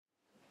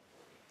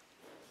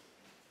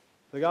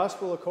The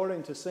Gospel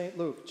according to St.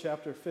 Luke,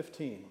 chapter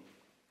 15.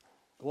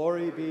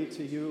 Glory be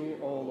to you,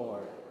 O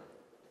Lord.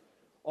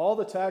 All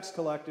the tax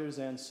collectors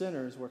and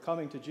sinners were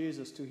coming to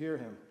Jesus to hear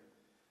him.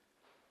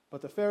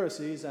 But the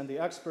Pharisees and the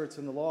experts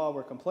in the law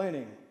were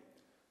complaining,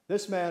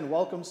 "This man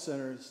welcomes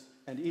sinners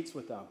and eats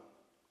with them."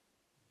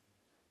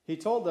 He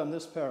told them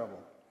this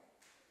parable.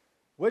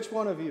 "Which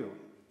one of you,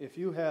 if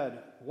you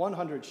had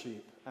 100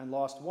 sheep and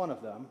lost one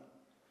of them,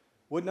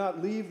 would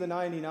not leave the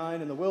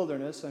 99 in the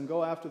wilderness and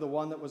go after the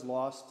one that was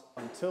lost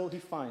until he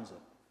finds it?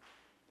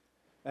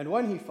 And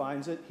when he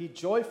finds it, he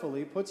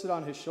joyfully puts it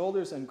on his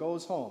shoulders and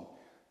goes home.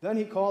 Then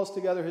he calls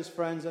together his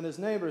friends and his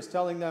neighbors,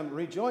 telling them,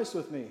 'Rejoice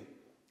with me,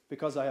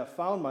 because I have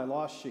found my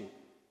lost sheep.'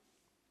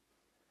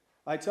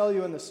 I tell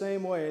you, in the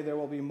same way, there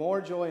will be more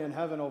joy in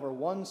heaven over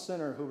one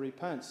sinner who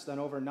repents than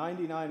over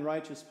 99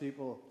 righteous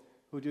people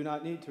who do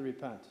not need to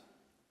repent.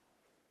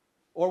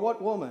 Or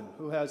what woman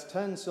who has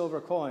 10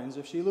 silver coins,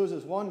 if she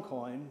loses one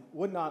coin,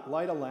 would not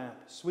light a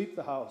lamp, sweep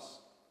the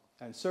house,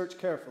 and search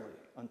carefully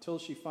until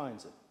she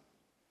finds it?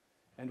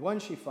 And when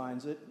she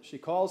finds it, she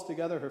calls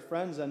together her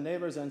friends and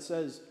neighbors and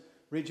says,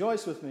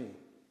 'Rejoice with me,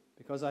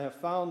 because I have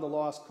found the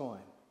lost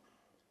coin.'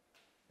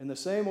 In the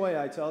same way,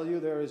 I tell you,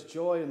 there is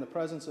joy in the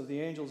presence of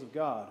the angels of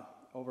God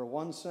over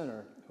one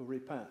sinner who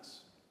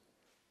repents."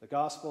 The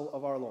Gospel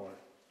of our Lord.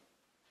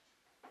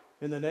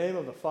 In the name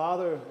of the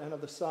Father, and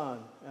of the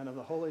Son, and of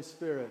the Holy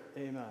Spirit,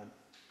 amen.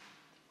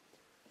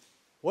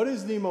 What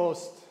is the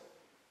most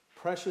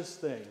precious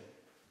thing,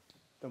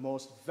 the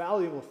most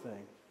valuable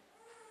thing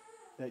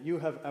that you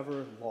have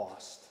ever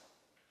lost?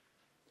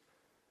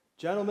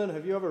 Gentlemen,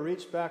 have you ever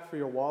reached back for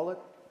your wallet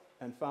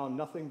and found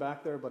nothing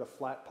back there but a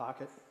flat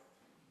pocket?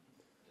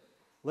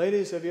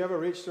 Ladies, have you ever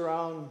reached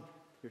around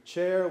your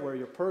chair where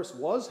your purse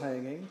was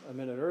hanging a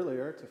minute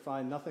earlier to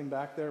find nothing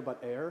back there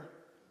but air?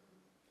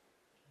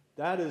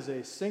 That is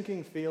a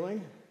sinking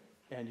feeling,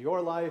 and your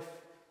life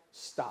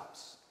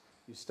stops.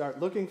 You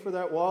start looking for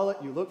that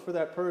wallet, you look for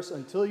that purse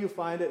until you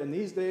find it, and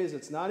these days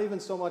it's not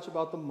even so much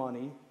about the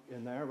money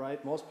in there,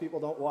 right? Most people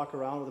don't walk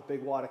around with a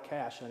big wad of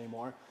cash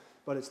anymore,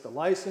 but it's the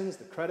license,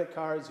 the credit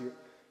cards, your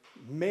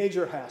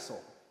major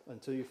hassle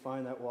until you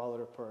find that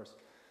wallet or purse.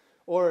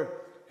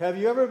 Or have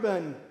you ever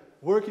been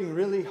working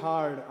really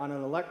hard on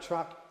an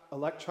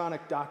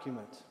electronic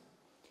document,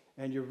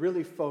 and you're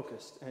really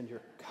focused, and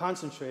you're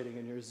concentrating,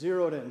 and you're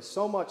zeroed in,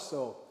 so much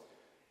so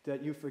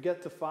that you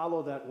forget to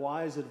follow that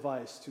wise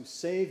advice to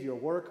save your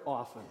work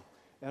often.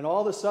 And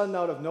all of a sudden,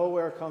 out of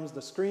nowhere comes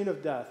the screen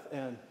of death,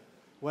 and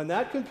when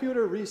that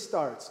computer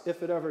restarts,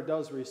 if it ever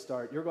does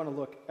restart, you're going to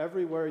look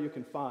everywhere you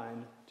can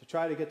find to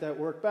try to get that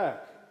work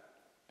back,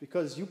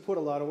 because you put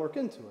a lot of work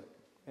into it.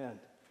 And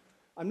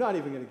I'm not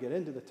even going to get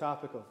into the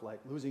topic of like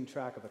losing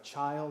track of a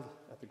child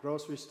at the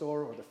grocery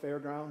store or the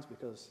fairgrounds,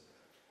 because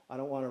I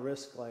don't want to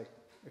risk like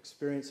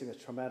experiencing a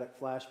traumatic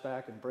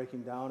flashback and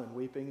breaking down and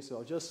weeping.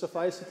 So just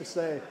suffice it to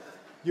say,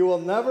 you will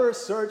never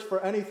search for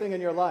anything in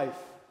your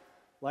life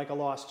like a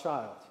lost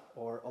child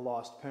or a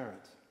lost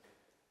parent,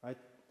 right?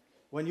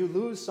 When you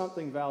lose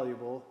something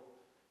valuable,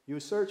 you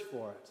search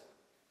for it.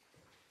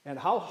 And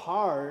how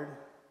hard,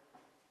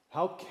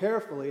 how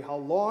carefully, how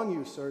long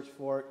you search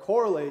for it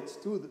correlates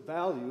to the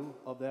value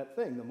of that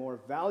thing. The more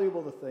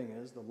valuable the thing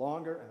is, the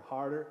longer and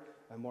harder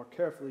and more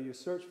carefully you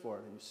search for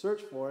it. And you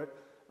search for it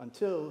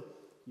until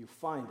you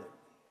find it.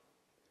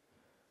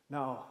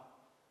 Now,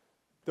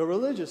 the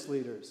religious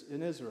leaders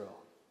in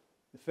Israel,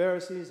 the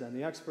Pharisees and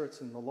the experts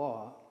in the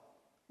law,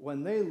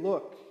 when they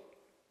look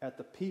at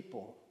the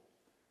people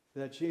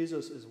that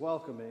Jesus is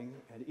welcoming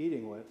and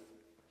eating with,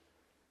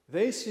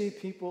 they see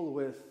people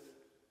with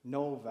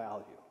no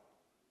value,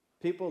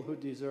 people who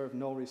deserve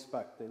no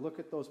respect. They look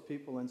at those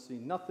people and see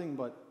nothing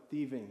but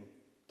thieving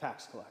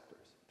tax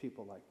collectors,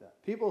 people like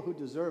that, people who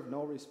deserve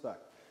no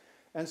respect.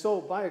 And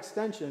so, by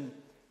extension,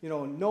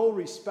 no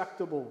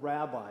respectable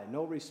rabbi,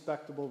 no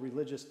respectable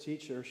religious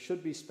teacher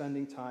should be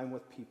spending time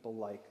with people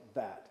like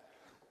that.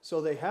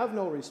 So they have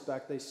no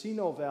respect, they see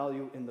no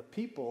value in the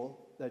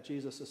people that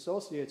Jesus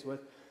associates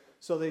with,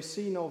 so they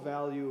see no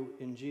value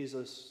in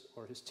Jesus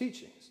or his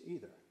teachings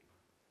either.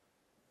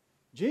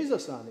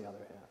 Jesus, on the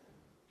other hand,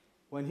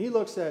 when he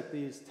looks at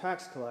these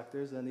tax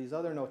collectors and these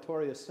other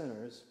notorious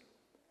sinners,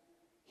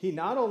 he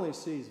not only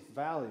sees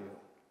value,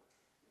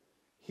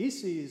 he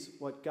sees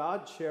what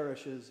God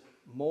cherishes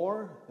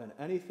more than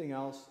anything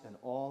else in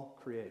all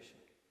creation.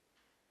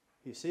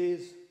 He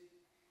sees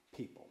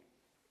people.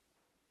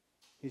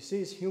 He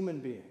sees human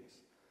beings.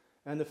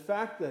 And the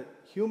fact that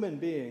human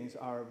beings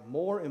are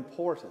more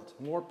important,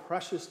 more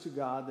precious to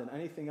God than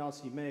anything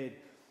else he made,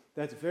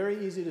 that's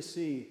very easy to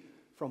see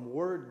from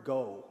word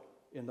go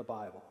in the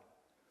Bible.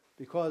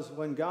 Because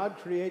when God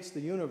creates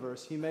the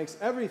universe, he makes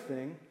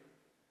everything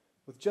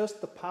with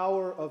just the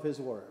power of his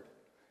word.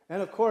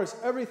 And of course,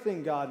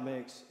 everything God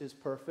makes is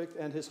perfect,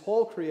 and his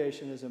whole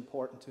creation is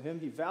important to him.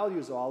 He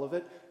values all of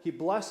it. He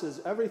blesses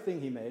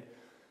everything he made.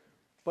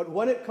 But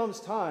when it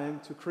comes time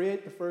to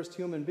create the first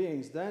human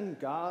beings, then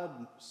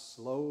God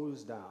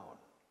slows down.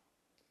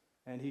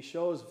 And he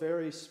shows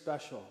very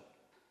special,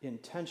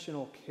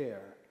 intentional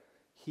care.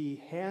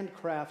 he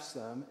handcrafts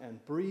them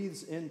and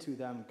breathes into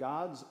them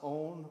God's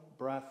own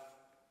breath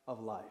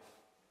of life.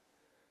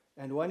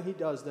 And when he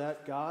does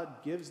that,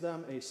 God gives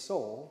them a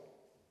soul,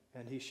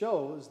 and he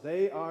shows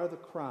they are the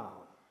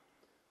crown,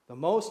 the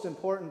most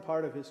important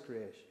part of his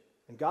creation.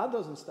 And God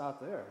doesn't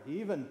stop there. He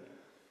even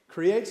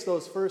creates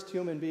those first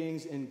human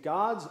beings in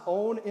God's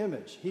own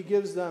image. He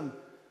gives them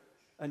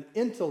an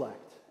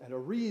intellect and a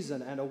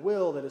reason and a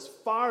will that is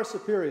far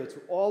superior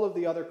to all of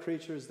the other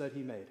creatures that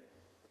he made.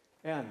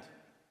 And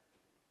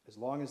as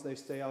long as they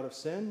stay out of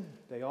sin,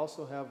 they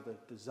also have the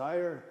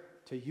desire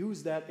to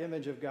use that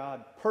image of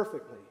God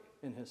perfectly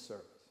in his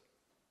service.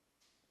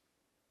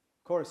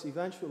 Of course,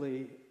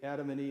 eventually,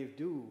 Adam and Eve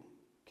do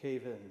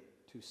cave in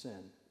to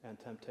sin and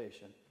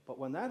temptation. But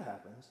when that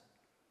happens,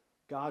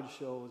 God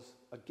shows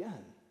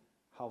again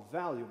how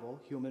valuable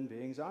human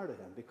beings are to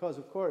him. Because,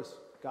 of course,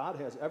 God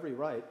has every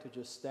right to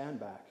just stand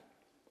back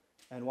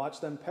and watch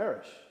them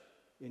perish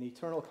in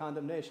eternal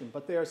condemnation.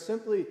 But they are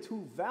simply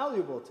too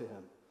valuable to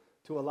him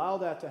to allow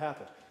that to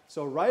happen.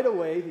 So right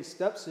away, he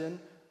steps in,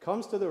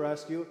 comes to the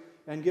rescue,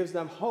 and gives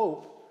them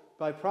hope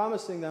by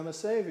promising them a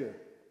Savior.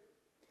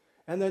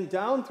 And then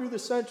down through the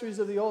centuries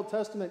of the Old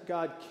Testament,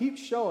 God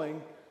keeps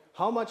showing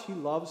how much he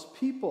loves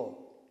people,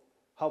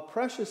 how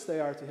precious they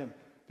are to him.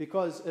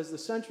 Because as the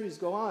centuries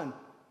go on,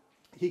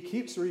 he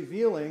keeps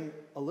revealing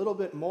a little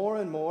bit more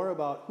and more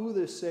about who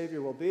this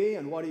Savior will be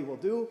and what he will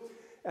do.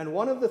 And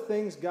one of the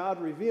things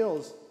God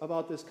reveals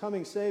about this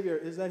coming Savior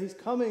is that he's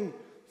coming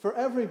for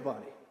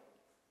everybody.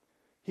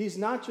 He's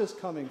not just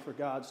coming for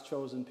God's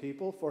chosen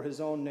people, for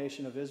his own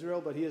nation of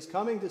Israel, but he is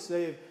coming to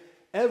save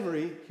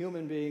every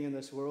human being in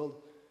this world,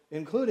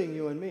 including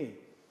you and me.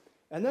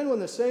 And then when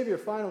the Savior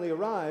finally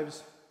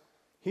arrives,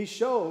 he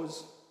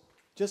shows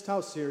just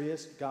how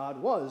serious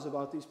God was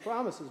about these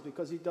promises,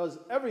 because he does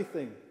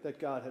everything that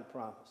God had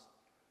promised.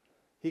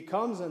 He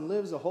comes and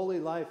lives a holy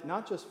life,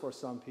 not just for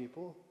some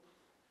people,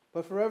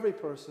 but for every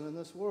person in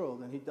this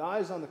world. And he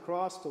dies on the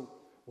cross to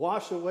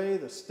wash away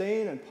the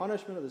stain and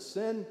punishment of the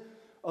sin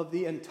of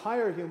the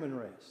entire human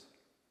race.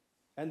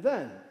 And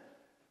then,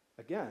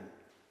 again,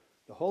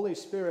 the Holy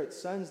Spirit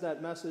sends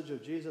that message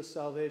of Jesus'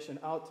 salvation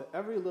out to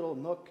every little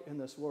nook in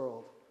this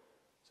world,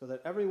 so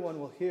that everyone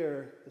will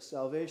hear the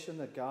salvation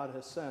that God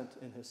has sent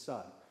in his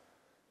Son.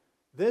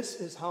 This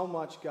is how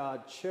much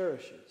God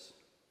cherishes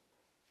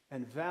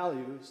and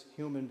values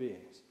human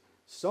beings.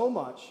 So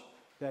much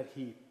that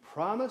he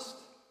promised,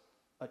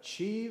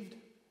 achieved,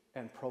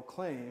 and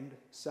proclaimed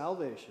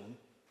salvation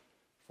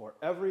for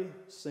every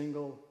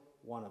single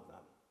one of them.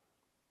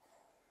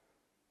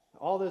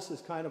 All this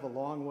is kind of a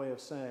long way of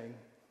saying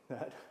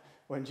that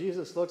when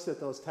Jesus looks at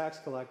those tax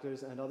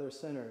collectors and other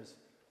sinners,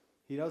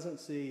 he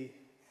doesn't see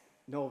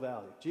no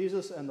value.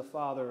 Jesus and the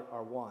Father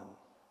are one.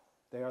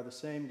 They are the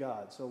same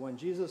God. So when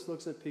Jesus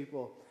looks at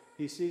people,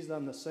 he sees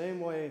them the same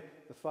way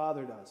the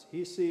Father does.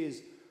 He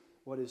sees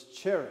what is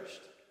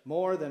cherished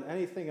more than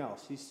anything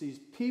else. He sees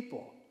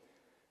people.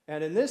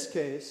 And in this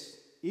case,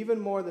 even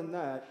more than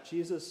that,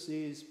 Jesus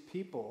sees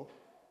people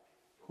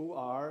who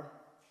are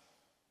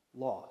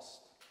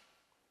lost.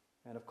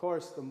 And of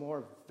course, the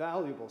more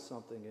valuable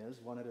something is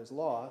when it is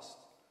lost,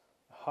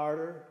 the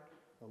harder,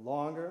 the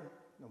longer,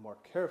 the more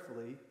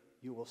carefully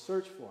you will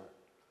search for it.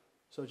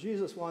 So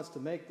Jesus wants to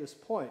make this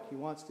point. He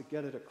wants to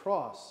get it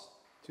across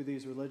to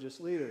these religious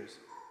leaders.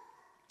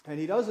 And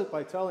he does it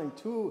by telling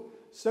two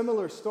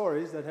similar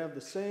stories that have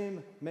the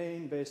same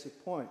main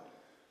basic point.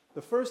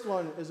 The first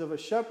one is of a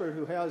shepherd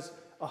who has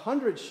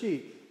 100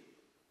 sheep,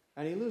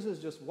 and he loses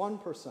just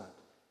 1%.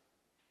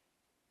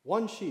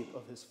 One sheep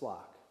of his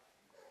flock.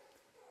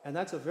 And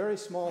that's a very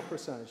small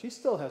percentage. He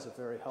still has a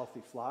very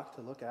healthy flock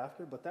to look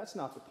after, but that's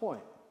not the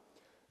point.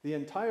 The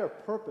entire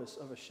purpose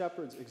of a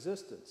shepherd's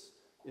existence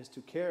is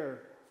to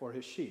care for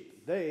his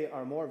sheep. They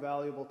are more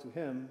valuable to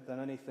him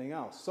than anything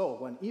else. So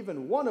when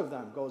even one of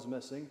them goes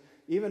missing,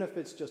 even if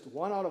it's just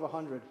 1 out of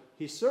 100,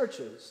 he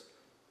searches,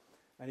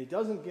 and he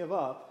doesn't give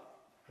up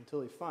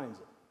until he finds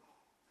it.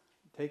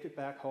 Take it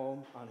back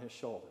home on his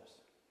shoulders.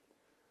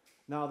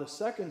 Now, the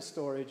second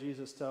story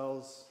Jesus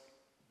tells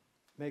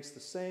makes the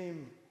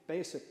same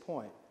basic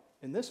point.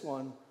 In this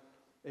one,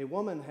 a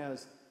woman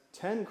has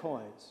 10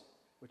 coins,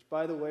 which,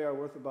 by the way, are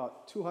worth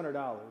about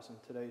 $200 in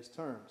today's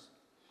terms.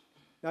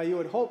 Now, you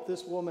would hope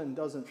this woman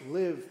doesn't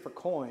live for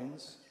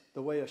coins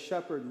the way a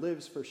shepherd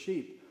lives for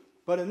sheep,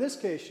 but in this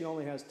case, she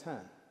only has 10.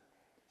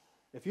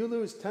 If you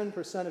lose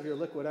 10% of your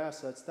liquid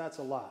assets, that's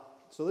a lot.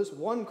 So this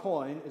one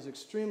coin is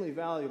extremely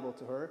valuable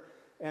to her,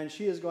 and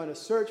she is going to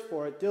search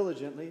for it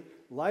diligently,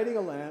 lighting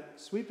a lamp,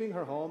 sweeping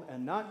her home,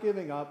 and not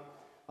giving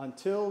up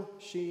until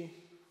she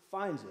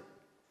finds it.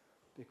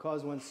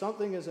 Because when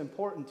something is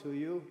important to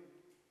you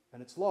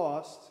and it's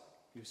lost,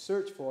 you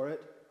search for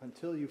it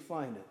until you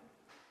find it.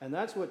 And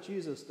that's what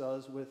Jesus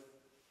does with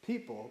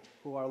people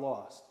who are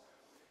lost.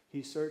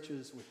 He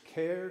searches with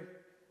care.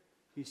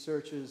 He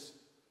searches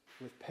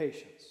with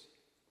patience.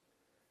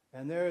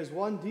 And there is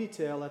one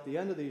detail at the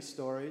end of these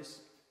stories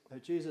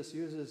that Jesus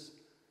uses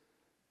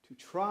to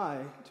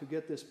try to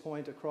get this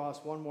point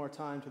across one more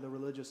time to the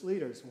religious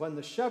leaders. When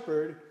the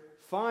shepherd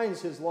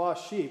finds his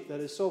lost sheep that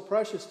is so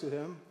precious to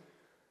him,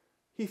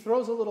 he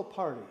throws a little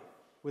party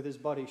with his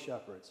buddy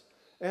shepherds.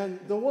 And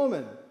the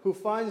woman who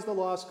finds the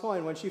lost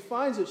coin, when she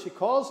finds it, she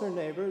calls her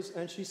neighbors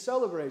and she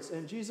celebrates.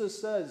 And Jesus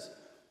says,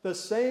 the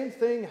same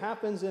thing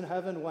happens in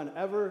heaven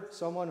whenever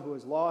someone who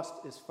is lost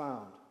is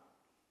found.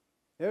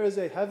 There is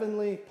a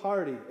heavenly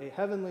party, a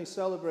heavenly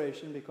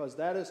celebration, because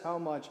that is how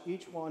much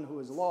each one who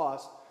is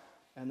lost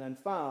and then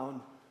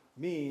found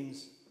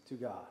means to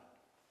God.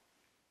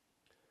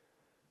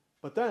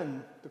 But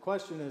then the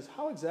question is,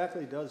 how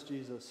exactly does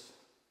Jesus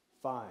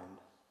find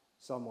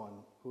someone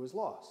who is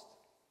lost?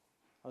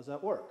 How does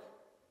that work?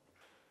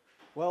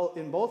 Well,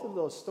 in both of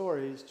those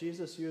stories,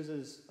 Jesus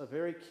uses a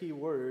very key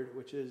word,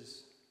 which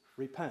is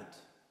repent.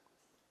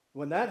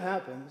 When that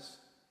happens,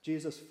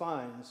 Jesus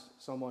finds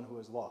someone who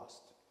is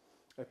lost.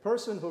 A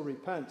person who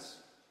repents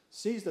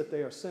sees that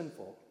they are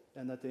sinful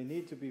and that they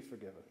need to be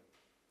forgiven.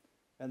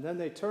 And then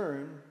they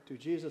turn to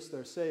Jesus,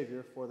 their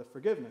Savior, for the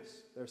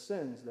forgiveness, their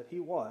sins that he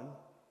won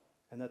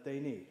and that they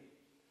need.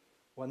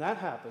 When that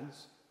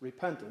happens,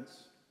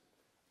 repentance,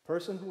 a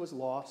person who is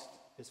lost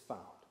is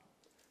found.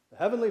 The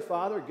Heavenly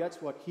Father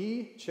gets what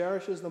he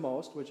cherishes the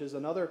most, which is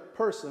another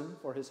person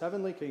for his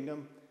heavenly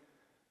kingdom,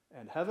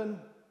 and heaven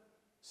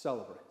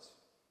celebrates.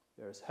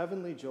 There is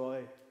heavenly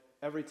joy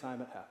every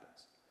time it happens.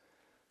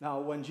 Now,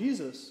 when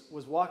Jesus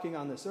was walking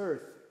on this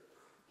earth,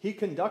 he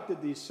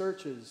conducted these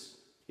searches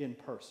in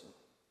person.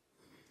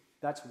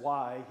 That's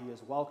why he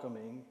is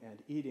welcoming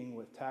and eating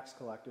with tax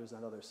collectors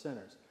and other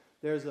sinners.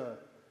 There's a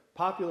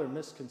popular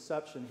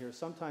misconception here.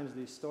 Sometimes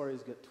these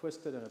stories get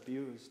twisted and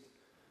abused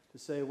to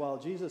say, well,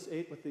 Jesus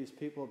ate with these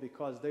people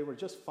because they were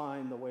just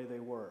fine the way they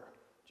were.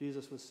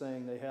 Jesus was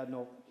saying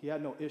he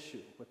had no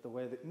issue with the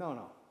way that...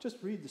 No, just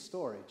read the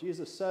story.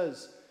 Jesus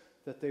says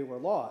that they were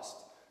lost.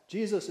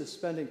 Jesus is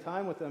spending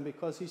time with them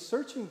because he's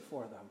searching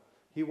for them.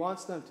 He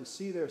wants them to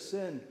see their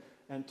sin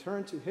and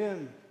turn to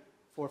him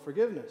for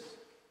forgiveness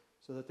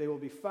so that they will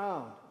be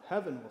found.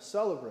 Heaven will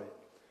celebrate.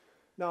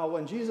 Now,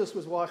 when Jesus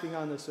was walking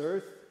on this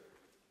earth,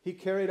 he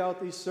carried out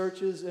these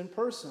searches in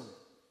person.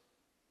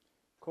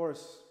 Of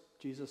course,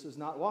 Jesus is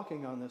not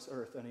walking on this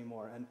earth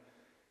anymore. And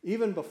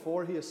even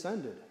before he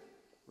ascended,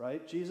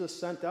 right, Jesus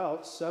sent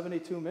out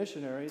 72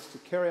 missionaries to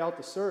carry out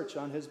the search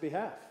on his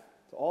behalf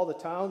to all the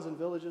towns and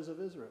villages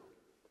of Israel.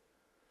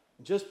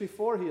 And just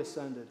before he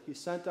ascended, he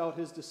sent out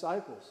his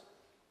disciples,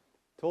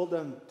 told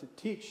them to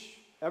teach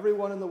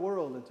everyone in the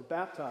world and to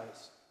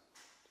baptize,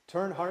 to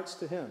turn hearts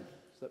to him,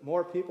 so that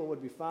more people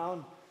would be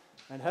found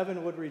and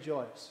heaven would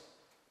rejoice.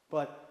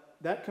 But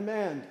that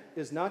command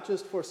is not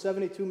just for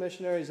 72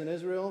 missionaries in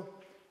Israel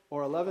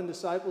or 11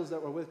 disciples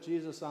that were with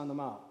Jesus on the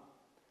Mount.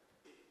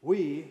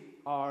 We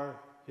are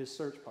his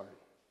search party.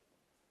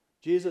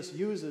 Jesus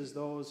uses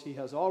those he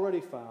has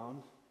already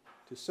found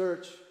to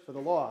search for the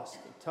lost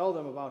and tell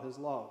them about his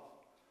love,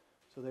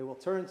 so they will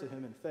turn to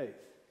him in faith.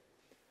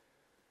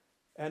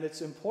 And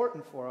it's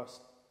important for us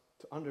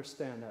to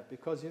understand that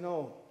because,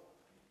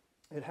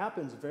 it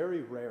happens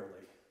very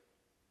rarely.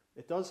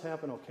 It does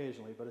happen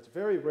occasionally, but it's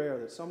very rare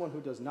that someone who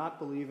does not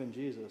believe in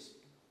Jesus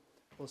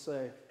will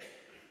say,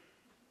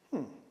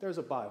 there's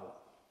a Bible.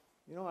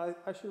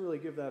 I should really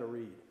give that a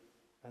read.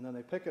 And then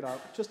they pick it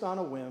up, just on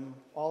a whim,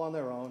 all on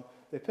their own.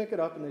 They pick it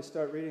up and they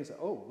start reading and say,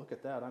 oh, look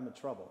at that, I'm in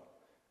trouble.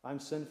 I'm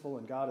sinful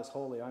and God is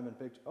holy, I'm in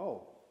big...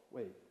 Oh,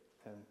 wait,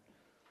 and...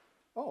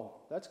 Oh,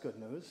 that's good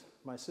news.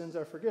 My sins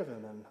are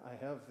forgiven and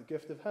I have the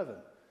gift of heaven.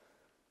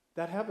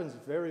 That happens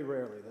very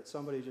rarely that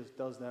somebody just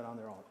does that on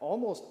their own.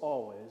 Almost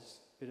always,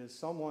 it is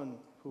someone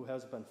who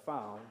has been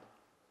found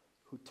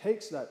who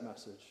takes that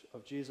message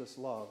of Jesus'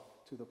 love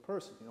to the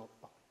person.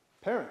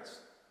 Parents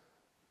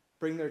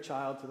bring their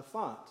child to the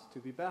font to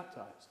be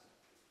baptized.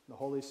 The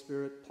Holy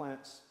Spirit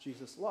plants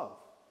Jesus' love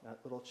in that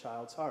little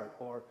child's heart.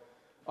 Or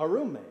a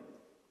roommate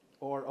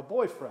or a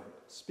boyfriend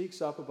speaks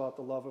up about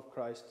the love of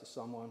Christ to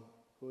someone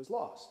who is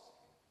lost.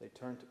 They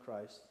turn to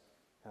Christ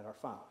and are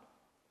found.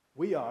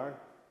 We are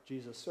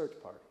Jesus' search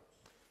party.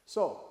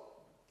 So,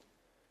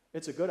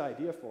 it's a good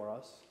idea for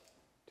us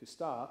to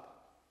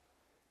stop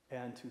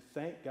and to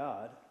thank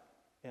God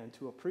and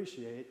to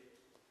appreciate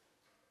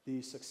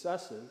the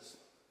successes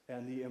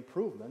and the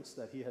improvements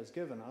that he has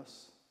given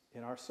us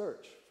in our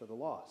search for the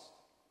lost.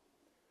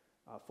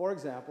 For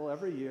example,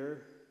 every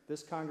year,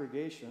 this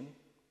congregation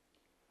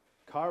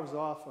carves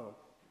off a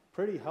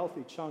pretty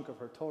healthy chunk of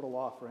her total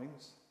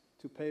offerings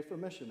to pay for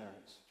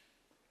missionaries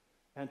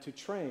and to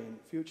train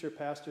future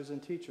pastors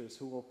and teachers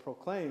who will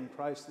proclaim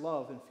Christ's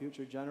love in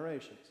future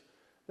generations.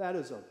 That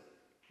is a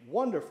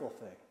wonderful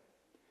thing.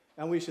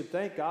 And we should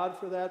thank God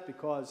for that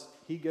because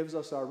he gives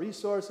us our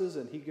resources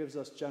and he gives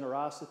us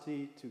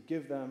generosity to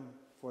give them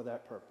for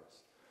that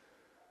purpose.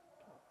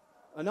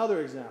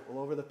 Another example,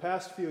 over the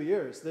past few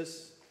years,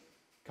 this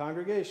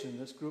congregation,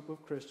 this group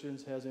of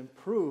Christians has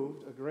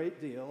improved a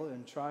great deal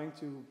in trying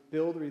to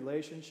build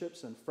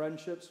relationships and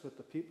friendships with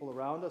the people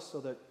around us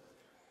so that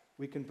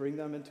we can bring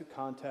them into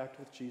contact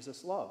with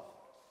Jesus' love.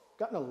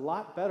 Gotten a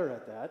lot better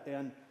at that,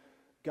 and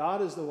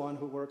God is the one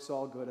who works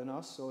all good in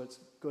us, so it's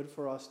good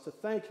for us to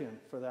thank him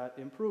for that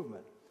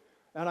improvement.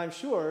 And I'm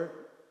sure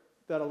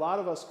that a lot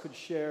of us could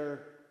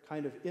share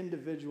kind of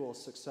individual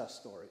success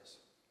stories.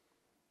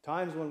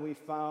 Times when we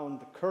found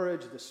the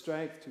courage, the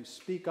strength to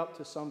speak up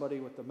to somebody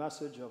with the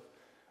message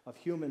of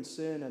human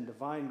sin and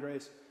divine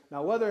grace.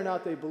 Now, whether or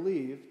not they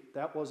believed,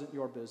 that wasn't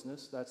your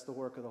business. That's the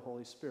work of the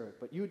Holy Spirit.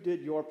 But you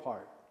did your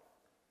part,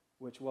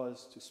 which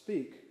was to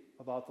speak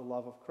about the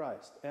love of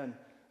Christ. And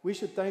we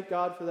should thank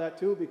God for that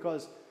too,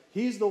 because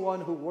He's the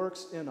one who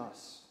works in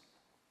us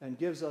and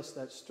gives us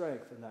that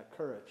strength and that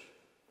courage.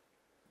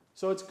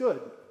 So it's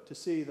good to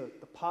see the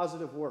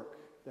positive work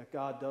that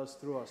God does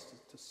through us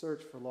to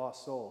search for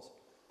lost souls.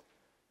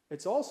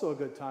 It's also a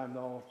good time,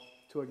 though,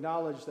 to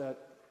acknowledge that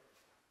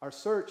our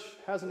search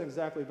hasn't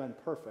exactly been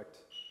perfect,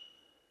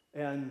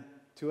 and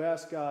to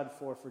ask God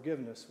for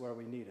forgiveness where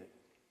we need it.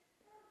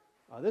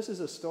 This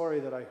is a story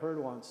that I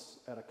heard once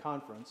at a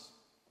conference,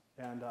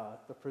 and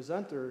the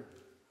presenter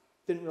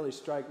didn't really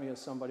strike me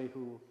as somebody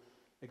who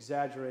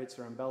exaggerates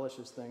or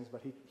embellishes things,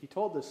 but he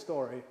told this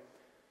story.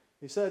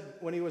 He said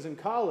when he was in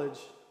college,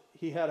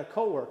 he had a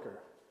coworker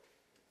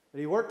that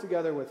he worked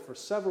together with for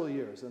several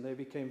years, and they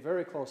became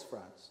very close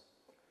friends.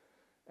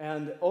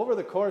 And over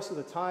the course of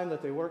the time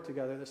that they worked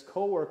together, this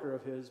coworker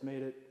of his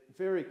made it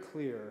very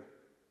clear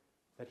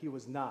that he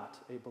was not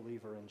a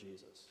believer in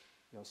Jesus.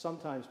 You know,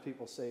 sometimes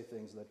people say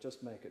things that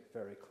just make it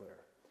very clear.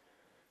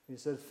 He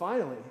said,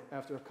 finally,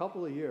 after a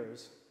couple of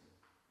years,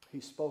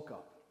 he spoke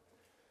up.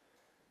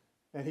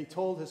 And he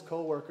told his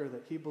coworker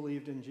that he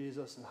believed in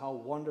Jesus and how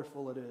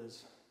wonderful it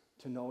is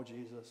to know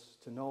Jesus,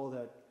 to know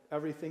that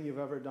everything you've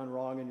ever done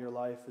wrong in your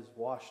life is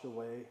washed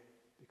away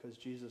because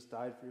Jesus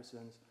died for your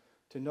sins,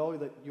 to know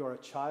that you're a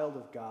child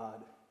of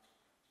God,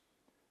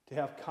 to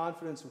have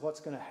confidence of what's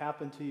going to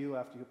happen to you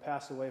after you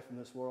pass away from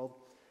this world.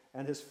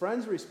 And his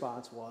friend's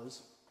response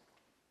was,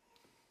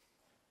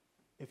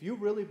 if you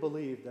really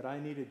believed that I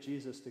needed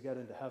Jesus to get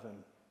into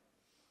heaven,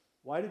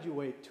 why did you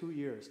wait 2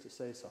 years to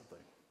say something?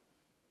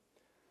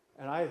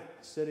 And I,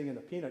 sitting in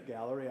the peanut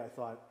gallery, I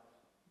thought,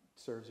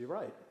 serves you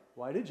right.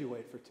 Why did you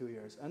wait for 2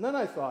 years? And then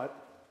I thought,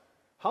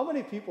 how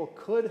many people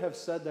could have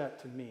said that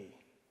to me?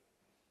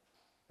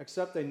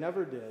 Except they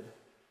never did,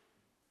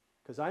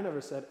 because I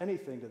never said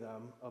anything to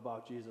them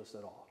about Jesus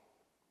at all.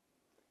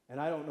 And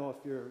I don't know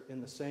if you're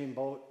in the same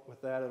boat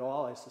with that at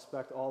all. I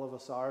suspect all of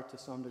us are to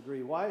some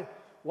degree. Why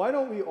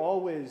don't we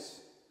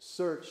always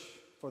search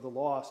for the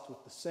lost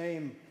with the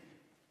same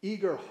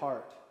eager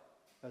heart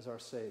as our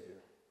Savior?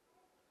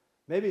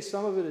 Maybe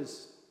some of it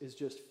is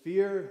just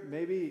fear.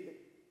 Maybe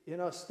in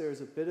us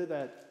there's a bit of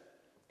that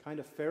kind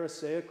of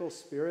Pharisaical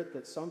spirit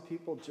that some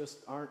people just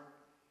aren't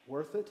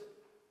worth it.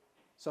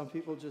 Some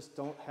people just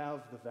don't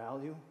have the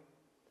value.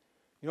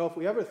 You know, if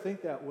we ever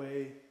think that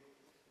way,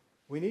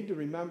 we need to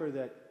remember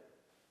that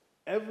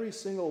every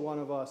single one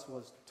of us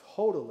was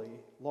totally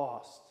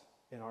lost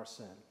in our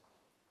sin.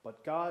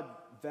 But God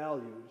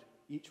valued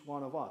each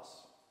one of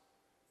us.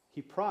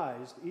 He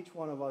prized each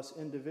one of us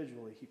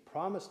individually. He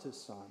promised His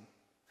Son.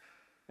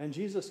 And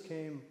Jesus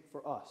came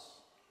for us.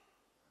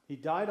 He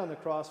died on the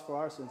cross for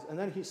our sins. And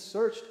then He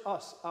searched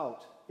us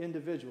out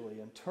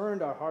individually and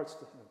turned our hearts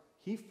to Him.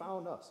 He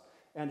found us.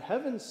 And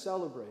heaven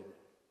celebrated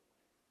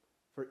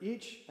for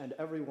each and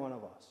every one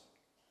of us.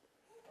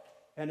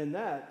 And in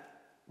that,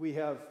 we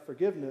have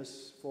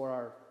forgiveness for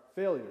our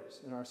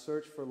failures in our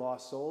search for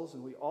lost souls,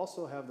 and we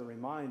also have the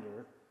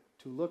reminder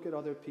to look at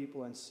other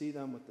people and see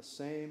them with the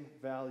same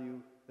value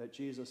that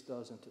Jesus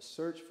does, and to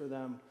search for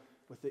them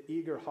with the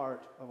eager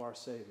heart of our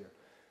Savior.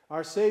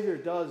 Our Savior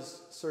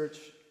does search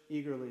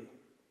eagerly.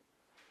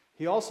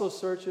 He also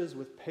searches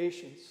with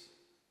patience,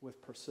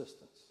 with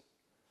persistence.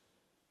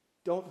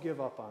 Don't give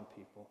up on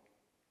people.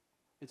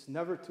 It's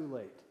never too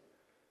late.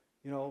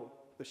 You know,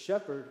 the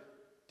shepherd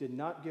did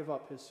not give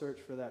up his search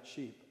for that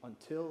sheep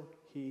until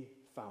he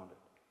found it.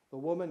 The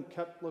woman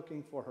kept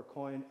looking for her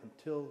coin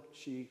until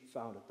she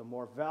found it. The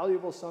more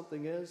valuable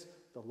something is,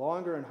 the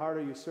longer and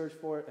harder you search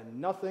for it, and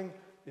nothing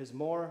is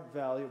more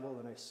valuable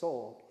than a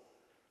soul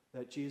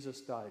that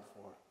Jesus died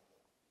for.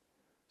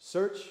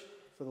 Search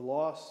for the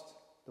lost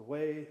the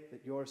way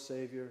that your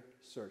Savior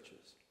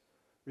searches.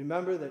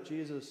 Remember that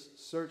Jesus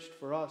searched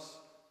for us,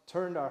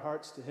 turned our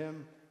hearts to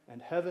Him,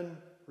 and heaven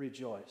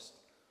rejoiced.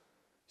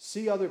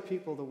 See other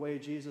people the way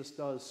Jesus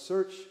does.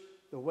 Search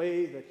the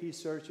way that He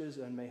searches,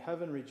 and may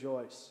heaven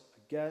rejoice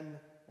again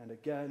and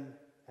again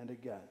and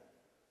again,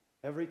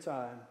 every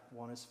time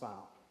one is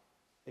found.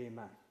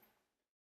 Amen.